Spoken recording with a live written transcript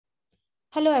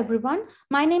Hello, everyone.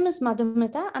 My name is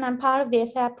Madhumita, and I'm part of the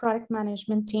SIR product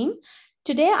management team.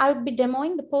 Today, I will be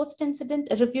demoing the post-incident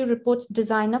review reports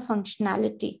designer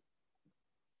functionality.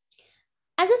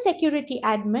 As a security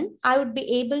admin, I would be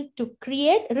able to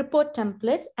create report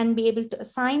templates and be able to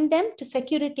assign them to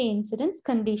security incidents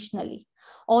conditionally.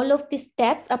 All of these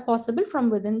steps are possible from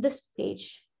within this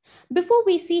page. Before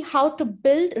we see how to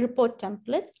build report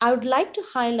templates, I would like to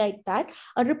highlight that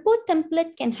a report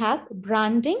template can have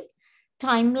branding,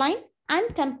 timeline, and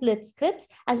template scripts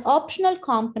as optional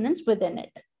components within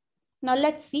it. Now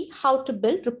let's see how to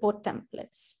build report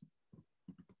templates.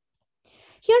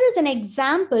 Here is an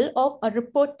example of a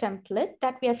report template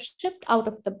that we have shipped out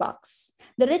of the box.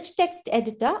 The rich text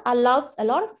editor allows a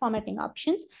lot of formatting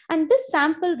options, and this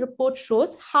sample report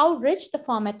shows how rich the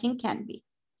formatting can be.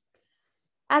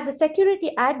 As a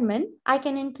security admin, I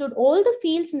can include all the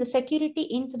fields in the security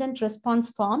incident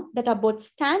response form that are both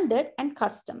standard and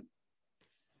custom.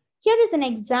 Here is an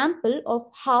example of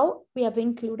how we have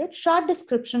included short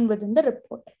description within the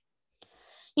report.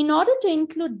 In order to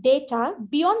include data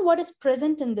beyond what is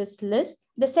present in this list,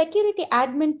 the security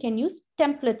admin can use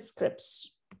template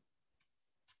scripts.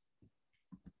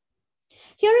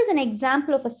 Here is an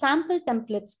example of a sample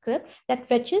template script that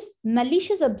fetches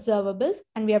malicious observables,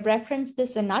 and we have referenced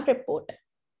this in our report.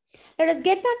 Let us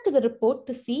get back to the report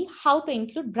to see how to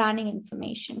include branding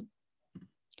information.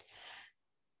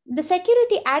 The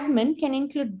security admin can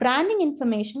include branding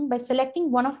information by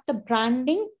selecting one of the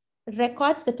branding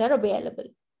records that are available.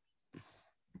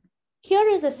 Here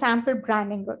is a sample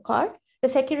branding record. The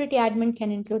security admin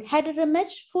can include header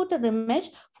image,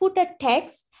 footer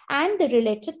text, and the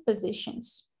related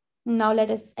positions. Now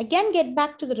let us again get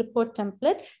back to the report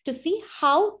template to see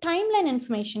how timeline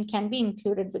information can be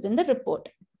included within the report.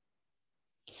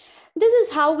 This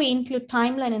is how we include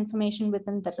timeline information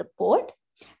within the report.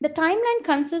 The timeline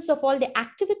consists of all the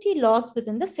activity logs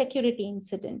within the security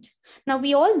incident. Now,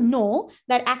 we all know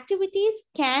that activities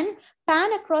can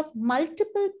span across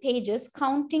multiple pages,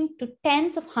 counting to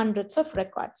tens of hundreds of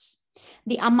records.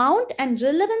 The amount and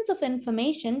relevance of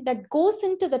information that goes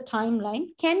into the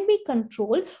timeline can be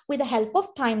controlled with the help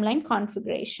of timeline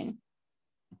configuration.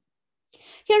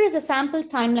 Here is a sample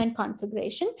timeline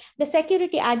configuration. The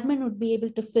security admin would be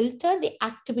able to filter the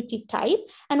activity type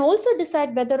and also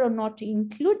decide whether or not to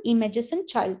include images and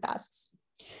child tasks.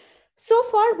 So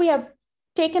far, we have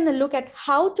taken a look at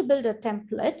how to build a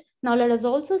template. Now let us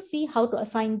also see how to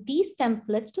assign these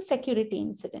templates to security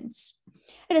incidents.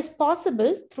 It is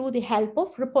possible through the help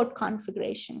of report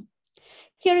configuration.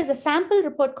 Here is a sample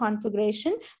report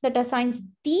configuration that assigns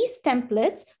these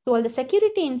templates to all the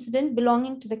security incident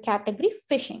belonging to the category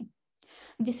phishing.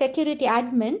 The security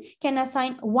admin can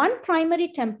assign one primary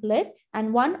template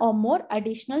and one or more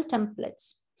additional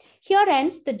templates. Here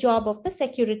ends the job of the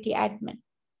security admin.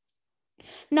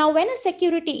 Now, when a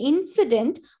security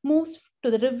incident moves to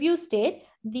the review state,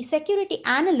 the security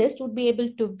analyst would be able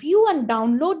to view and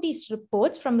download these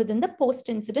reports from within the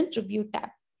post-incident review tab.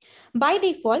 By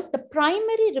default, the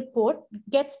primary report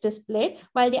gets displayed,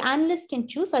 while the analyst can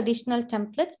choose additional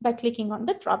templates by clicking on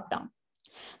the drop-down.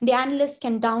 The analyst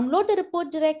can download the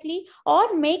report directly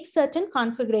or make certain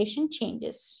configuration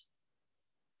changes.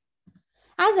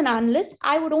 As an analyst,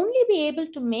 I would only be able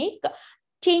to make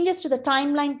changes to the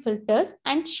timeline filters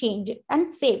and change it and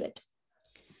save it.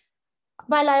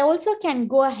 While I also can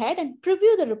go ahead and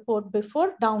preview the report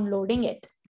before downloading it.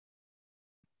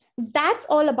 That's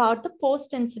all about the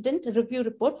post-incident review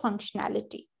report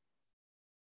functionality.